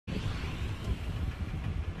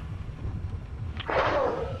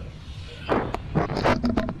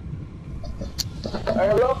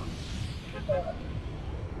hello?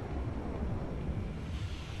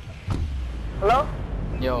 Hello?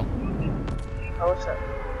 Yo. Oh, what's up?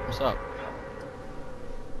 What's up?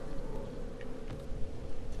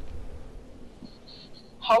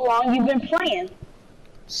 How long you been playing?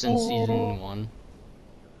 Since season 1.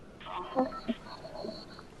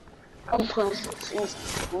 I'm playing since season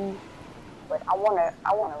 2, but I wanna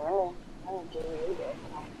really get rid of that.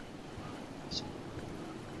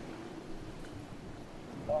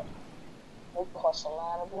 But it costs a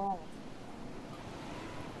lot of money.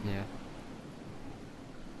 Yeah.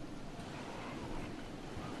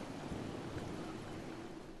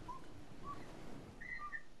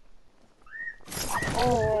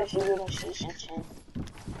 Oh, if you get in season 10.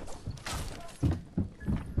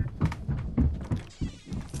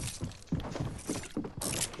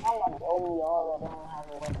 I'm like, oh, we already don't have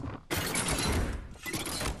a weapon.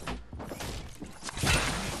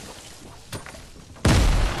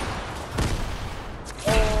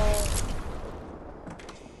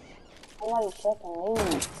 Somebody checking me.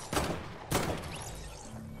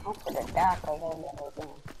 I'm for the dock, I don't get it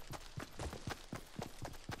again.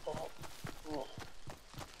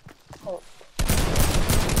 Oh.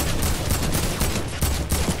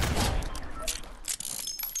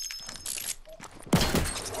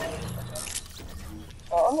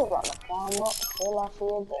 I'm just gonna climb up until I see a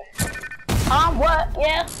ball. What?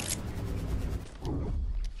 Yeah.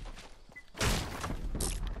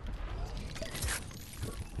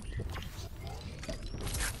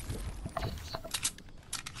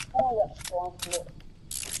 Oh, I got strong flip.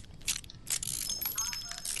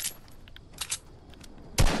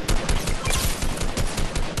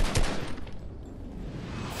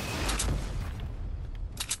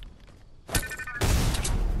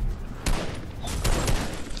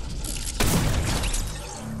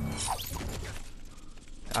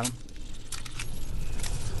 Got him.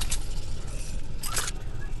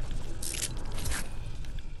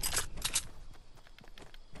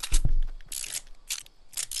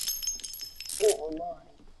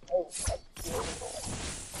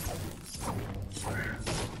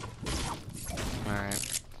 Alright.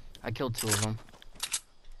 I killed 2 of them.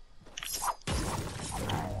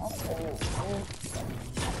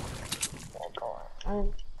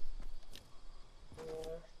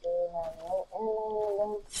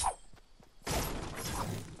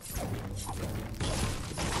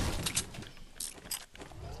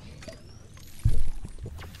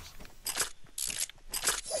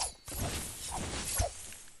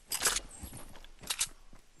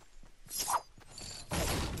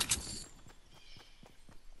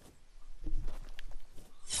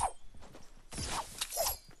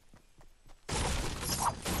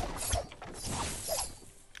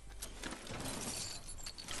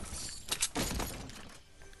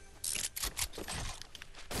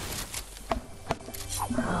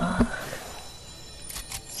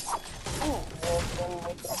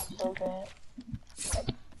 So bad.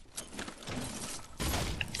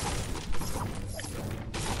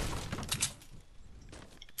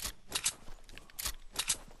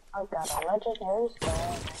 I got a legendary star.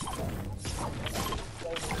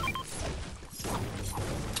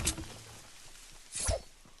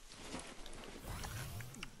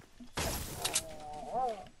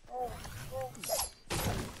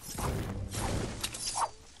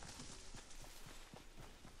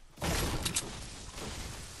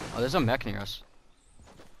 Oh, there's a mech near us.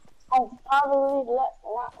 I'm probably not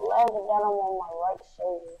lagging down on my right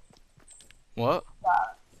shoulder. What?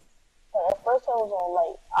 But at first I was on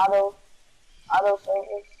like auto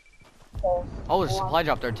service. Oh, there's a supply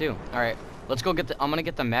drop there too. Alright, let's go get the. I'm gonna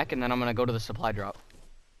get the mech and then I'm gonna go to the supply drop.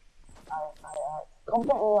 Alright. Come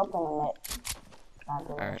put me up in the net.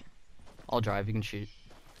 Alright. I'll drive, you can shoot.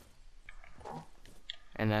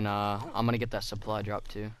 And then I'm gonna get that supply drop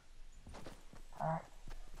too. Alright.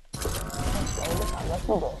 Let's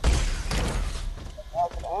do this.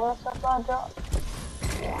 And supply drop.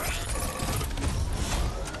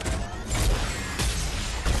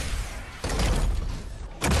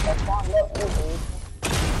 That's not what we do.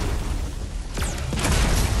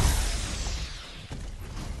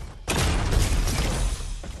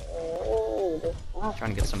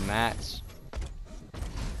 Trying to get some mats.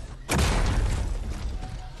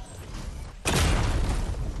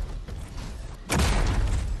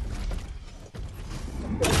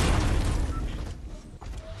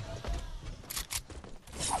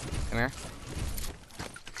 Come here.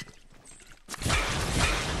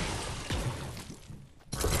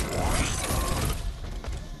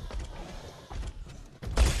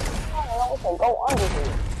 Oh, go under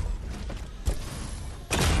here.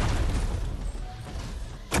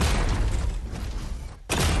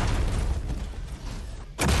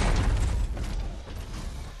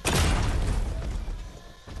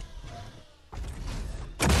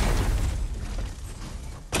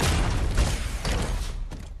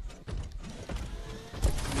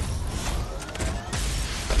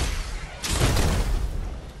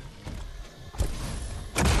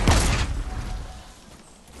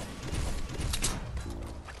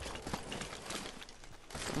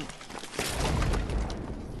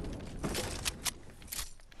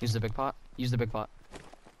 Use the big pot. Use the big pot.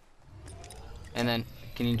 And then,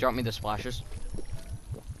 can you drop me the splashes?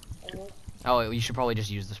 Oh, you should probably just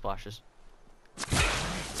use the splashes. There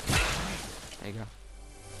you go.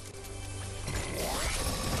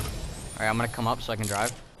 Alright, I'm gonna come up so I can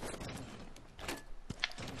drive.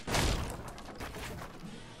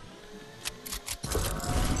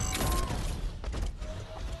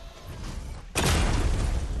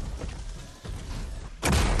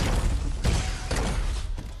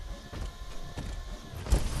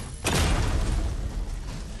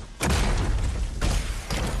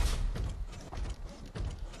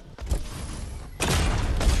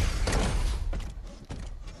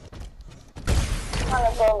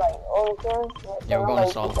 Yeah, we're going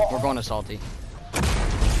to salty. We're going to salty.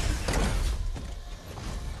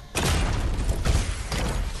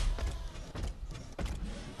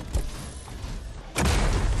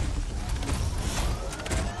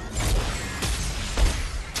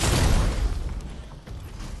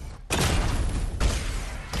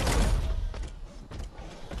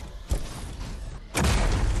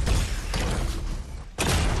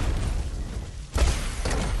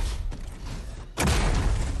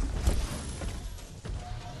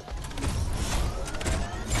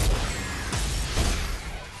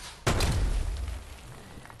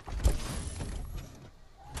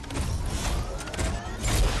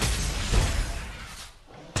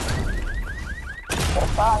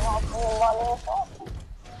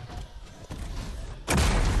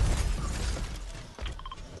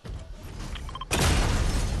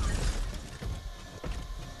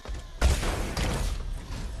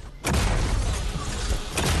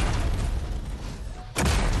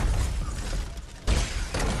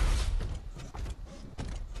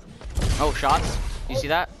 Oh, shots? You see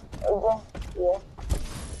that? Yeah.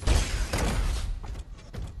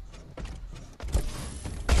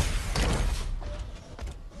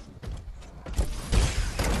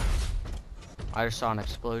 I just saw an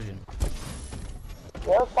explosion.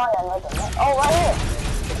 You'll find another one. Oh, right here.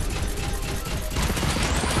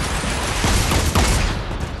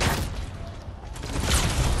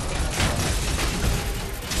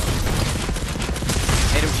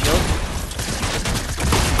 Hit him, shield.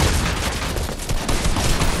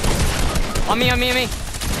 On me, on me, on me.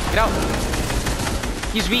 Get out.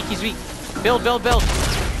 He's weak, he's weak. Build, build, build.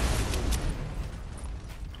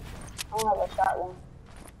 I don't have a shotgun.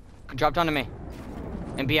 Drop down to me.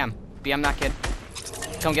 And BM. BM that kid.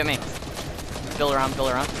 Come get me. Build around,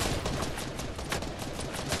 build around.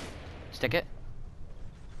 Stick it.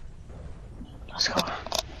 Let's go.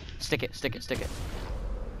 Stick it, stick it, stick it.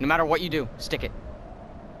 No matter what you do, stick it.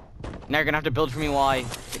 Now you're gonna have to build for me while I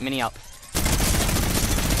get mini up.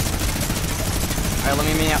 Alright, let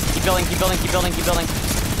me mini up. Keep building, keep building, keep building, keep building.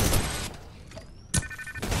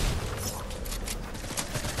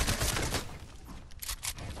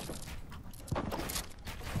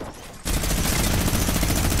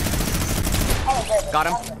 Got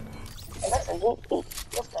him. Hey, that's a deep feat.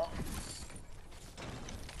 What's that?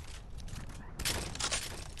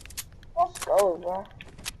 Let's go, bro.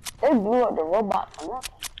 They blew up the robot for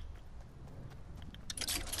nothing.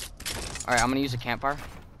 Alright, I'm gonna use a campfire.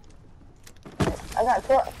 I got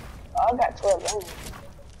 12. I got 12 bandages.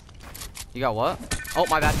 You got what? Oh,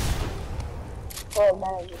 my bad. 12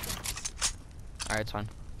 bandages. Alright, it's fine.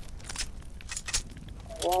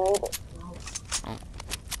 You don't need it. Oh.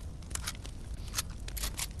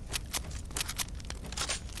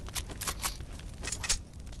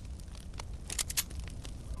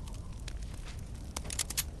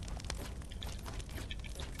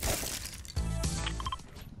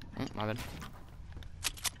 My bad.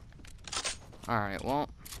 Alright, well.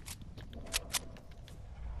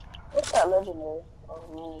 What's that legendary? Oh,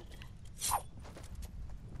 mini.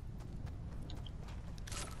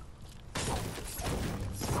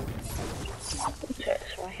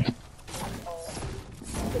 Chest, right?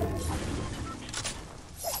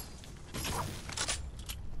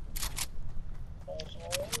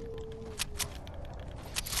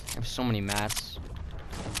 I have so many mats.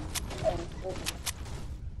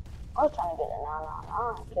 I was trying to get a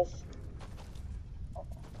 999 because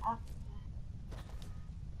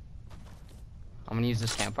I'm gonna use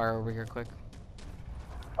this campfire over here quick.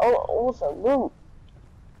 oh, some loot.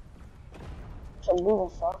 Some loot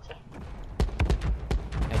and salty.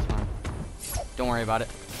 Yeah, it's fine. Don't worry about it.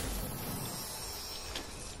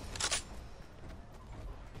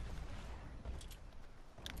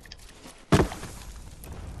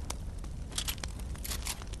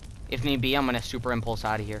 If need be, I'm gonna super impulse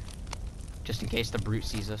out of here. Just in case the brute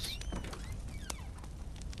sees us.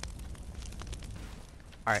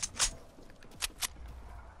 Alright.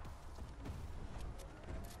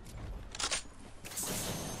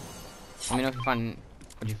 Let me know if you find.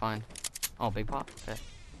 What'd you find? Oh, big pop. Okay.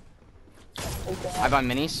 Okay. I bought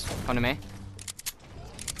minis. Come to me.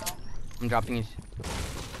 I'm dropping you.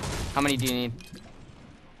 How many do you need?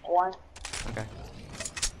 1. Okay.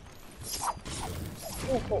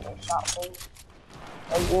 You take a shot, please.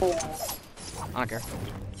 Again. I don't care.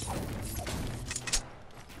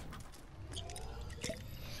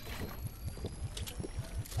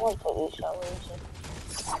 I'm gonna take these shot, please.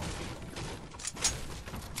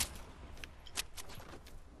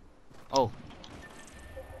 Oh.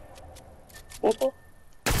 People?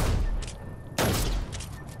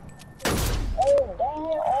 Oh, dang,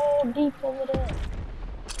 all deep over there.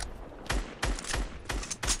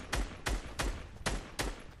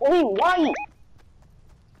 Wait, white!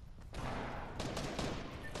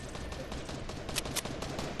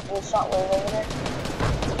 There's a shotwave over there.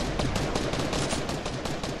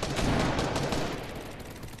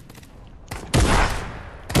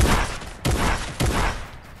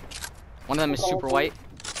 One of them is super white.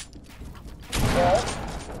 Yeah.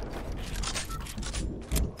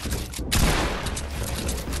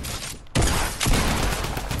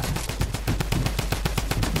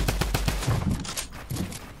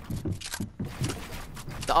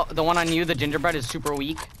 The one on you, the gingerbread, is super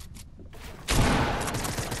weak.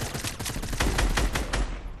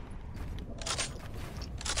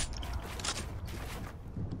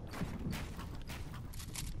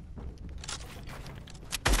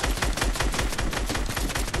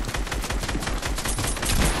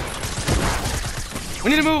 We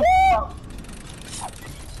need to move!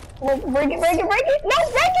 No, break it, break it, break it! No,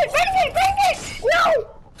 break it, break it, break it! No!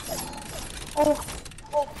 Oh,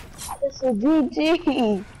 this is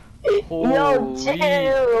GG. Yo,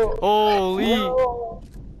 chill. Holy! Yo.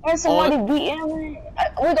 And somebody beat him. We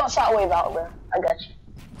gonna shotwave out, bro. I got you.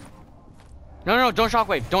 No, don't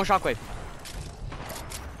shockwave. Don't shockwave.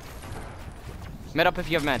 Med up if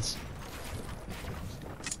you have meds.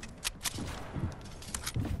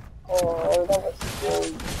 Oh, that was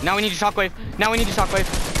scary. Now we need to shockwave. Now we need to shockwave.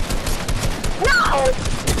 No!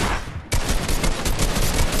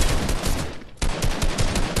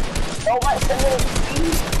 Oh, what?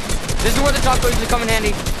 This is where the shockwaves will come in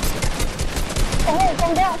handy. Come on,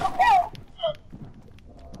 come down, come down.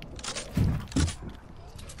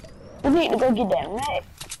 We need to go get that mech.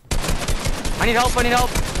 I need help. I need help.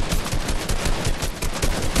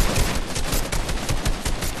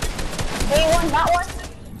 Green one, that one.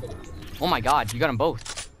 Oh my god, you got them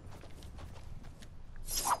both.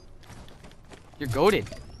 You're goated.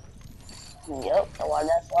 Yep, well,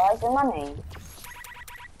 that's why it's in my name.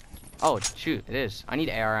 Oh, shoot, it is. I need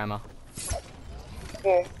AR ammo.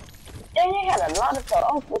 Here. Dang, they had a lot of stuff.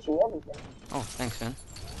 I'll put you everything. Oh, thanks, man.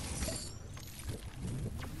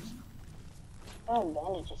 Oh,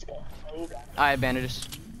 bandages good. So you got it. I have bandages.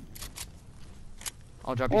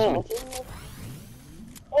 I'll drop you some. They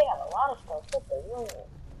have a lot of stuff. What the hell?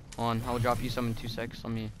 Hold on, I'll drop you some in 2 seconds.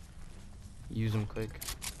 Let me use them quick.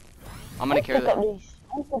 I'm gonna carry the. I'm gonna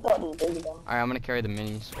pick up these baby dogs. Alright, I'm gonna carry the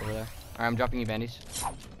minis over there. Alright, I'm dropping you bandies.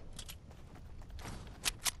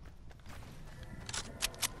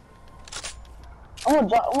 I'm gonna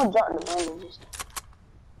drop the bandages.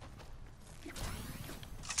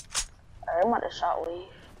 Alright, I'm at the shotwave.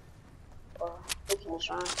 We can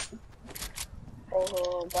try.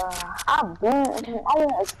 Oh, God. I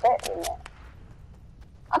wasn't expecting that.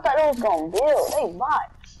 I thought they was gonna build. They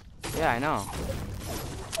bots. Yeah, I know.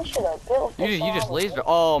 They should have built. You just lasered.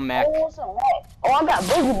 Oh, mech. Oh, it's a mech. Oh, I got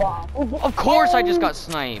boogie bombs. Of course, I just got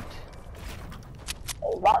sniped.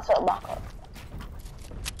 Hey, box up, box up.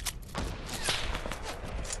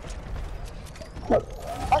 Look,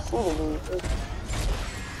 I see the dude.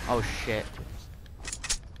 Oh shit.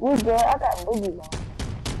 You good? I got boogie bombs.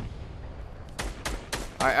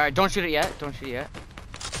 Alright, don't shoot it yet. Don't shoot it yet.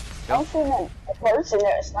 I'm shooting a person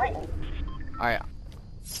there sniping. Alright.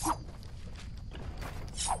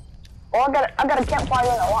 Oh, I got a campfire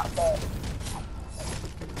in a lot there.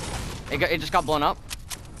 It just got blown up.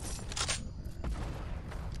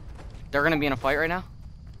 They're gonna be in a fight right now.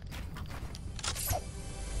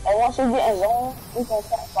 And once we get in zone, we can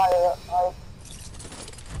campfire up, right?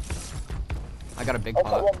 I got a big Okay,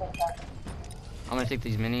 pot. yeah, big pot. I'm gonna take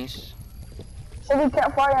these minis. So we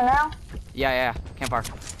campfire now? Yeah, campfire.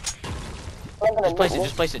 Just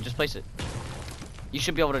place it. You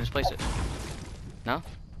should be able to just place it. No?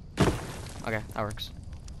 Okay, that works.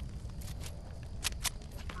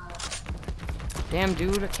 Damn,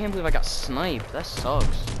 dude, I can't believe I got sniped. That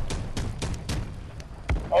sucks.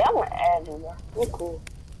 Hey, I'm gonna add you, bro. You're cool.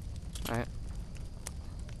 Alright.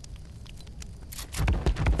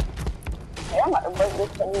 Hey, I'm about to break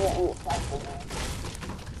this so you won't get sniped again.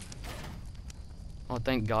 Oh,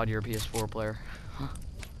 thank God you're a PS4 player.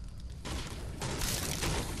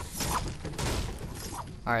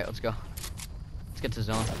 Alright, let's go. Let's get to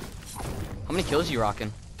zone. How many kills are you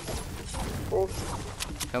rocking? 3.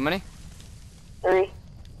 How many? 3.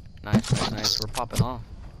 Nice. We're popping off.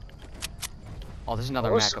 Oh, there's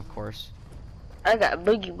another Mac, of course. I got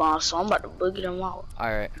boogie bombs, so I'm about to boogie them out.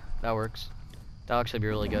 Alright, that works. That'll actually be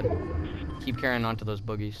really good. Keep carrying on to those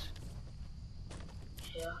boogies.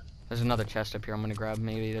 Yeah. There's another chest up here I'm gonna grab.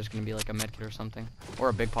 Maybe there's gonna be like a medkit or something. Or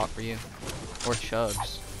a big pot for you. Or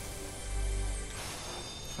chugs.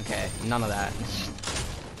 Okay, none of that.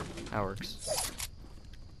 That works.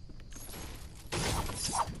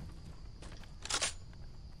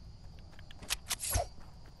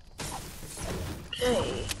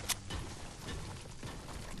 Okay.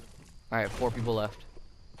 Alright, 4 people left.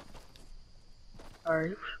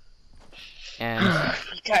 Alright. And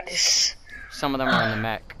We got this. some of them are in the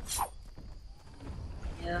mech.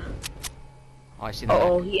 Yeah. Oh, I see the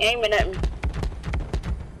Uh-oh, mech. he aiming at me.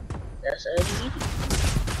 That's it.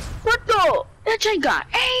 What the? That thing got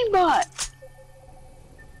aimbot.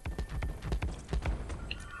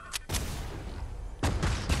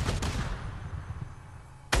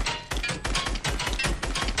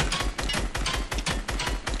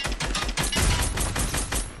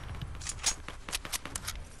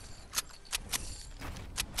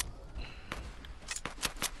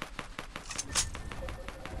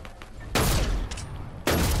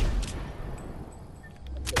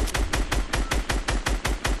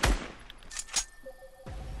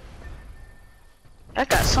 I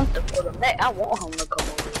got something for the mech. I want him to come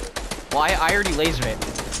over here. Well, I already lasered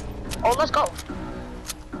it. Oh, let's go.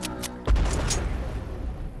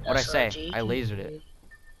 What'd I say? G. I lasered it.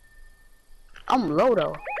 I'm low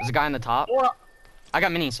though. There's a guy on the top. Well, I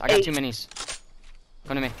got minis. I got 2 minis.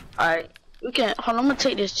 Come to me. alright. We can hold on, I'm gonna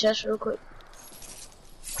take this chest real quick.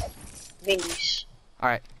 Minis.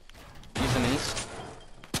 Alright. Use the minis.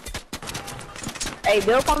 Hey,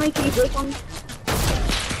 build for me, can you build for me?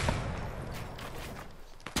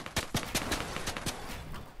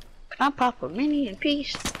 Can I pop a mini in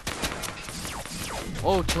peace?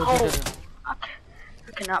 Oh, chill. I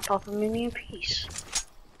cannot pop a mini in peace.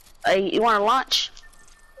 Hey, you wanna launch?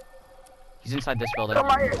 He's inside this building. Come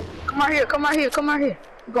right here. Come right here. Come right here. Come right here.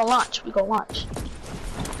 We gonna launch. We gonna launch.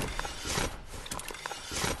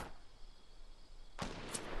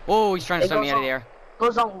 Oh, he's trying to Hey, stun me go out of the zone. air. Go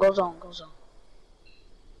zone. Go zone. Go zone.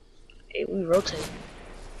 Hey, we rotate.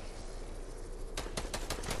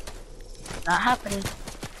 Not happening.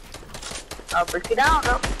 I'll break it down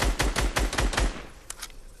though.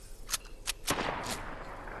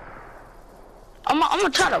 I'm gonna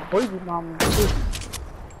try to boogie bomb him too.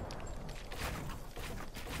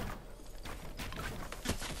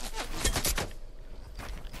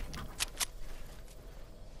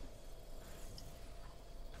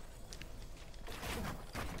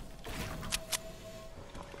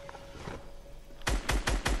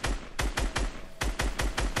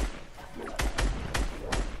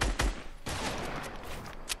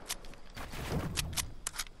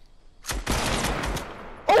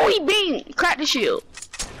 Oh, he beat! Crack the shield.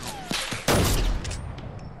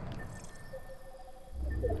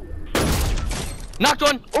 Knocked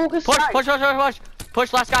one. Oh, good Push, strike. push.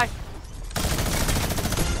 Push, last guy.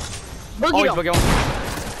 Boogie Oh, he's him. boogie one.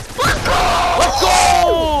 Let's go! Let's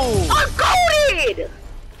go! I'm goated!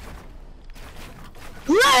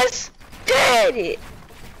 Let's get it!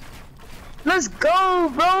 Let's go,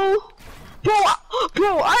 bro!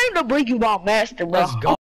 Bro, I ain't the boogie bomb master, bro. Let's go.